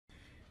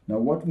Now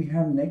what we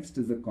have next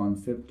is the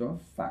concept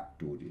of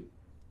factorial.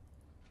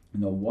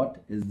 Now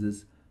what is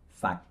this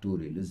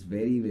factorial? Is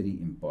very, very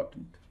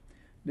important.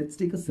 Let's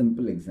take a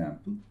simple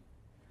example.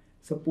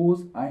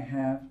 Suppose I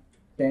have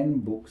 10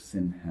 books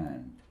in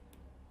hand.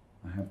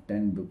 I have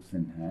 10 books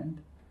in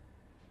hand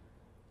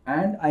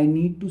and I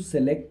need to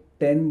select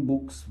 10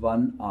 books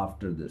one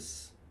after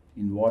this.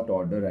 In what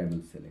order I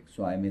will select?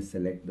 So I may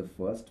select the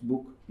first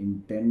book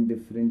in 10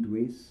 different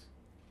ways.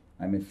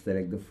 I may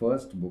select the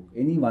first book,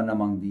 any one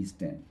among these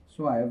 10.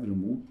 So I have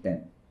removed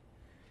 10.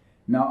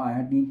 Now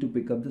I need to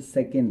pick up the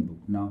second book.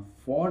 Now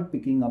for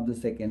picking up the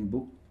second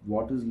book,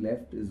 what is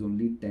left is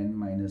only 10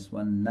 minus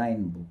 1,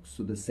 9 books.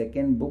 So the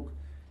second book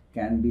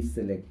can be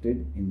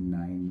selected in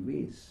 9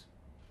 ways.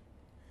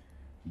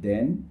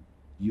 Then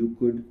you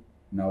could,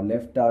 now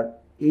left are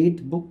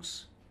 8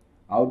 books.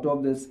 Out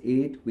of this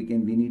 8, we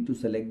need to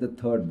select the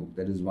third book,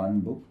 that is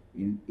one book,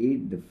 in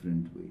 8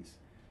 different ways.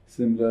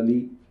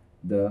 Similarly,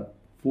 the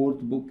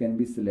fourth book can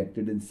be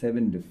selected in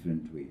 7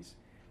 different ways.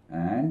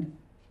 And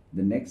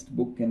the next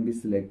book can be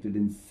selected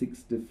in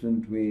 6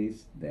 different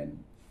ways,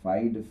 then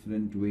 5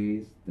 different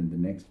ways, then the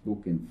next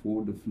book in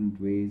 4 different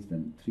ways,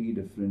 then 3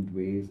 different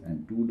ways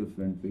and 2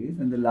 different ways.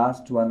 And the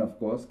last one, of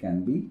course,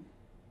 can be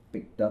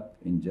picked up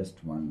in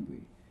just one way.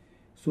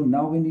 So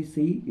now when you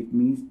see, it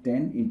means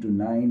 10 into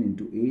 9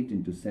 into 8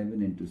 into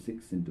 7 into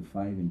 6 into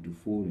 5 into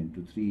 4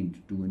 into 3 into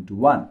 2 into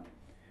 1.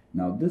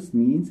 Now this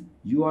means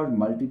you are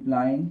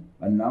multiplying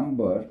a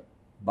number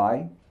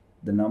by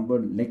the number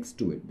next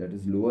to it, that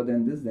is lower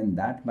than this, then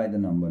that by the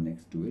number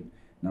next to it.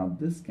 Now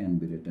this can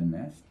be written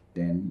as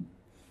 10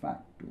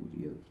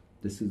 factorial.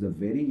 This is a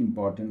very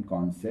important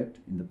concept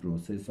in the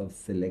process of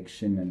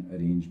selection and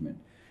arrangement.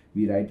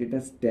 We write it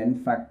as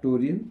 10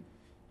 factorial,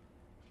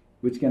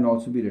 which can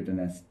also be written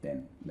as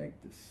 10 like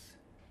this.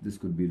 This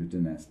could be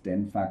written as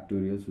 10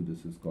 factorial. So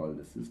this is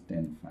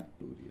 10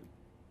 factorial,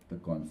 the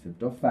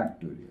concept of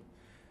factorial.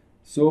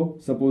 So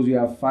suppose you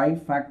have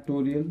 5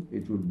 factorial,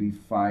 it would be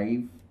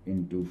 5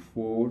 into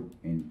 4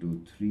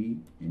 into 3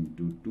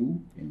 into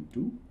 2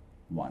 into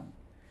 1.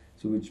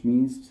 So which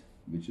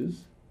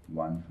is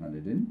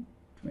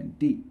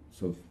 120.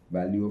 So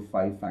value of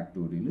 5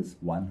 factorial is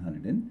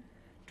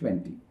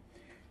 120.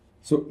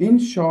 So in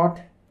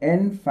short,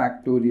 n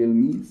factorial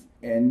means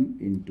n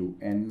into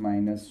n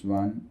minus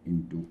 1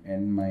 into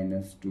n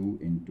minus 2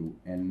 into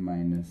n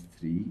minus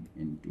 3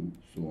 into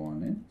so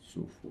on and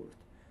so forth.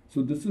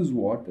 So this is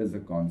what is the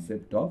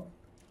concept of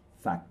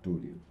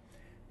factorial.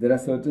 There are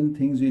certain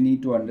things we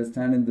need to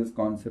understand in this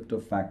concept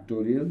of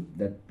factorial,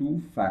 that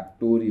 2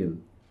 factorial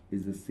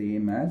is the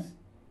same as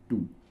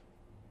 2.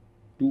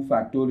 2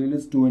 factorial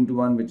is 2 into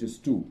 1, which is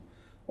 2.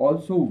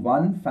 Also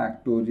 1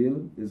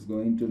 factorial is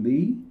going to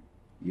be,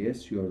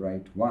 yes, you are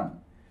right, 1.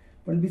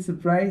 But it will be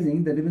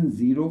surprising that even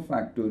 0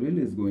 factorial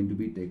is going to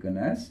be taken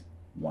as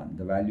 1.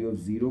 The value of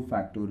 0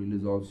 factorial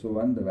is also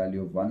 1. The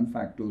value of 1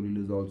 factorial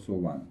is also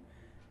 1.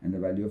 And the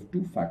value of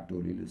 2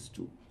 factorial is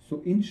 2.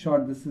 So in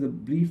short, this is a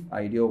brief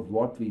idea of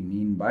what we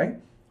mean by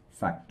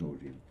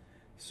factorial.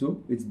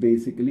 So it's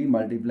basically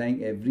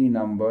multiplying every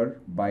number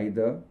by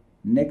the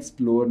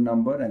next lower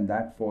number and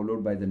that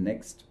followed by the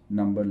next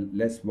number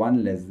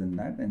one less than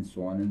that, and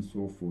so on and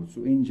so forth.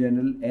 So in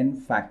general,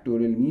 n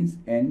factorial means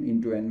n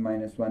into n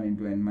minus 1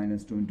 into n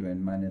minus 2 into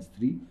n minus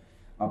 3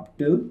 up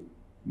till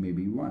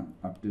maybe 1,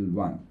 up till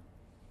 1.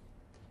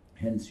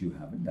 Hence you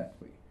have it that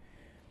way.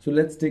 So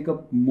let's take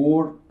up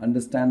more,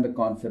 understand the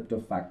concept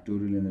of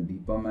factorial in a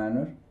deeper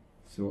manner.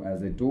 So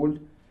as I told,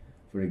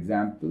 for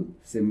example,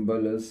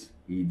 symbol is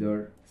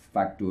either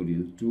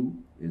factorial 2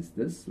 is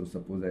this. So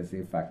suppose I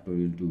say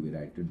factorial 2, we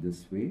write it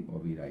this way or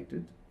we write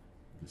it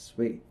this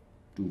way,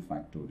 2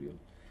 factorial.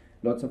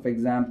 Lots of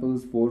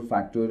examples. 4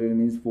 factorial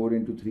means 4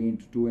 into 3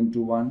 into 2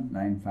 into 1.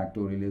 9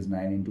 factorial is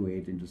 9 into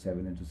 8 into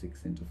 7 into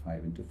 6 into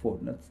 5 into 4.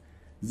 That's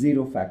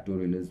 0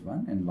 factorial is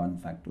 1 and 1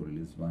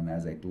 factorial is 1,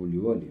 as I told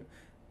you earlier.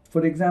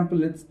 For example,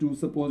 let's do,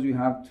 suppose you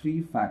have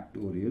 3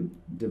 factorial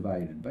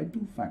divided by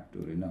 2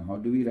 factorial. Now how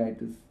do we write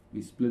this?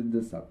 We split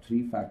this up.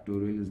 3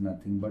 factorial is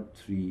nothing but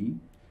 3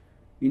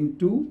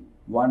 into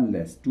 1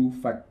 less, 2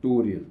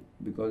 factorial,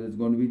 because it's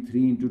going to be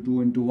 3 into 2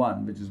 into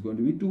 1, which is going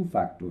to be 2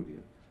 factorial,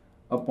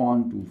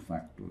 upon 2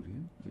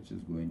 factorial, which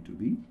is going to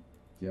be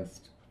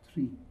just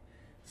 3.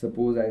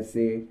 Suppose I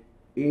say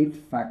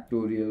 8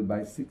 factorial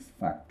by 6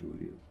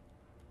 factorial.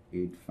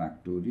 8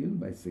 factorial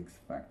by 6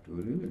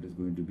 factorial, it is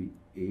going to be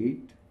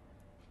 8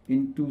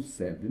 into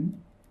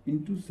 7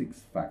 into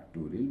 6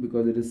 factorial,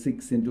 because it is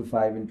 6 into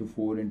 5 into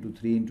 4 into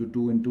 3 into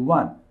 2 into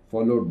 1,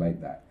 followed by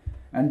that.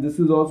 And this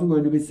is also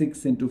going to be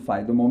 6 into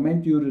 5. The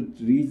moment you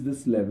reach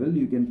this level,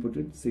 you can put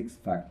it 6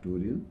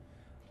 factorial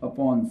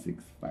upon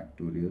 6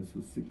 factorial.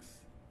 So 6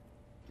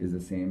 is the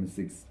same as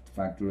 6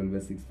 factorial by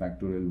 6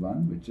 factorial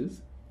 1, which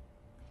is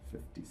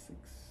 56.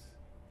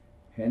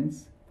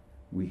 Hence,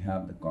 we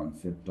have the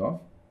concept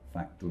of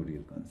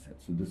factorial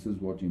concept. So this is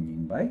what you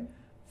mean by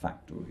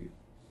factorial,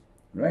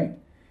 right?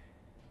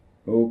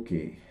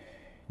 Okay,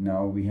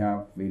 now we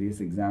have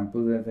various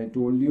examples, as I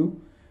told you.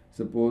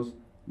 Suppose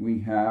we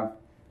have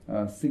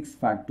 6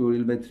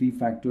 factorial by 3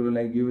 factorial.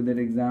 I give you that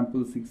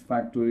example. 6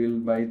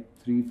 factorial by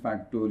 3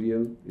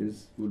 factorial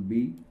would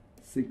be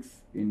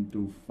 6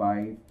 into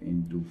 5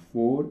 into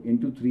 4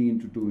 into 3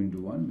 into 2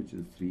 into 1, which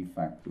is 3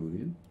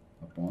 factorial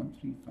upon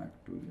 3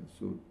 factorial.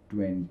 So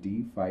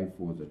 20, 5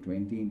 4s are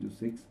 20 into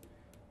 6,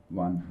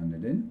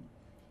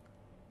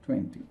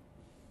 120.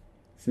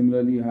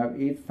 Similarly, you have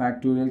 8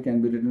 factorial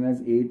can be written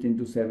as 8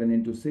 into 7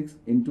 into 6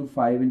 into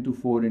 5 into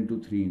 4 into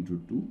 3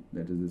 into 2.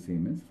 That is the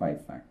same as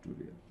 5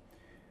 factorial.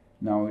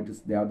 Now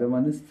the other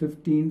one is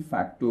 15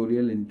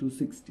 factorial into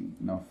 16.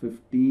 Now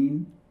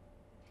 15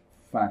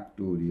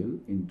 factorial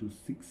into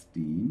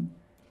 16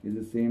 is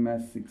the same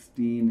as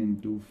 16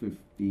 into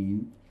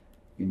 15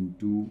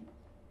 into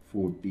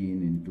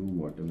 14 into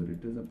whatever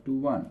it is up to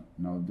 1.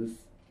 Now this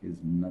is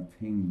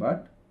nothing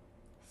but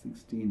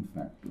 16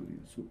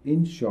 factorial. So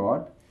in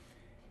short,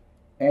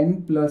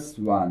 n plus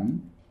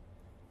 1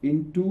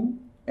 into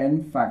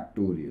n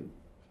factorial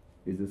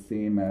is the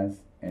same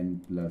as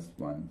n plus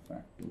 1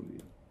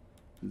 factorial.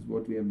 This is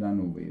what we have done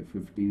over here.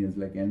 15 is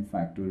like n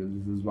factorial.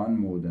 This is 1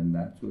 more than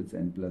that. So it's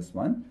n plus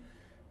 1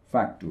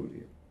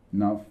 factorial.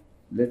 Now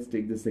let's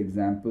take this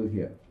example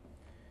here.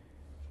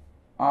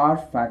 R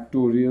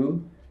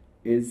factorial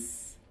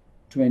is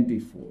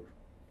 24.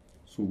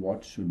 So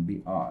what should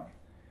be R?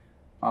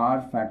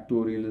 R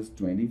factorial is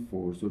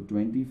 24. So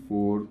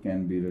 24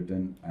 can be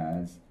written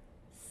as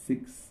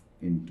 6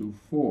 into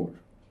 4,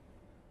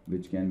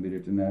 which can be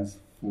written as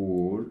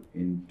 4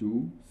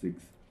 into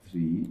 6, 3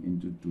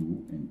 into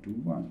 2 into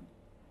 1.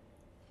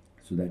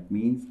 So that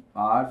means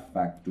R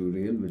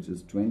factorial, which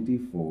is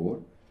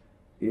 24,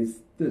 is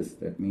this.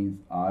 That means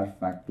R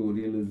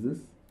factorial is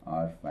this.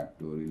 R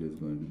factorial is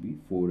going to be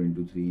 4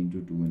 into 3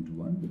 into 2 into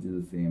 1, which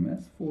is the same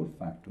as 4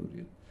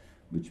 factorial,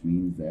 which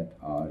means that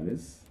R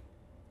is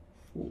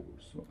 4.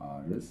 So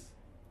R is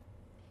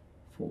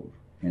 4.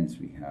 Hence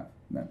we have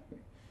that way.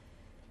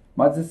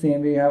 Much the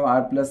same way you have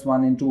R plus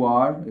 1 into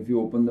R. If you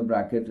open the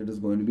bracket, it is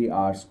going to be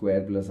R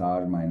square plus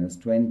R minus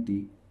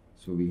 20.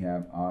 So we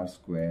have R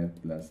square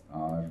plus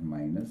R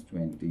minus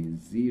 20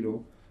 is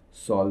 0.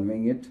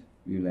 Solving it,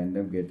 we will end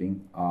up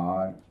getting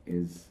R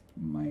is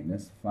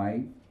minus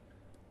 5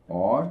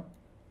 or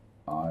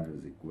R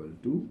is equal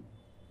to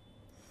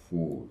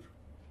 4.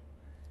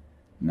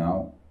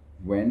 Now,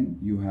 when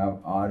you have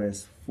R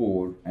as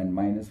 4 and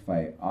minus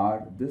 5,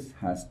 R, this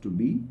has to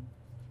be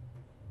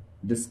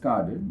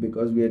discarded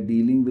because we are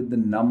dealing with the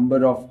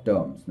number of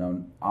terms.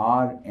 Now,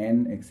 R,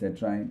 N,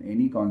 etc. in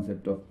any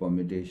concept of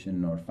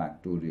permutation or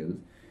factorials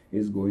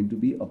is going to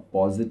be a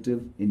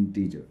positive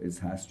integer. It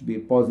has to be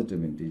a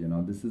positive integer.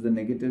 Now, this is a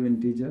negative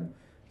integer.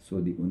 So,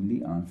 the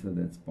only answer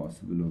that's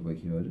possible over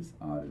here is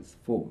R is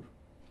 4.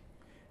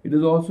 It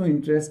is also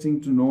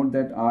interesting to note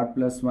that R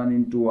plus 1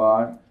 into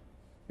R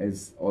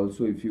is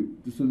also, so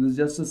this is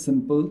just a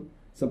simple,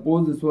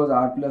 suppose this was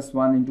R plus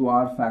 1 into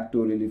R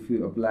factorial. If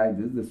you apply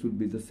this, this would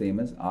be the same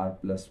as R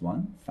plus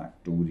 1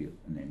 factorial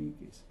in any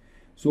case.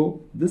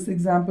 So this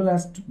example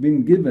has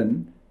been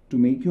given to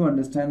make you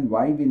understand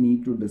why we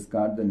need to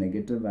discard the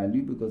negative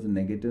value, because the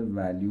negative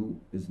value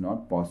is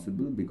not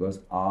possible because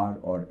R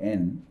or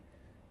N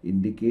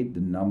indicate the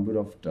number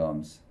of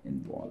terms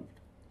involved.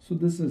 So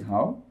this is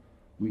how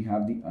we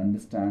have to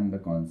understand the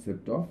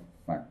concept of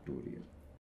factorial.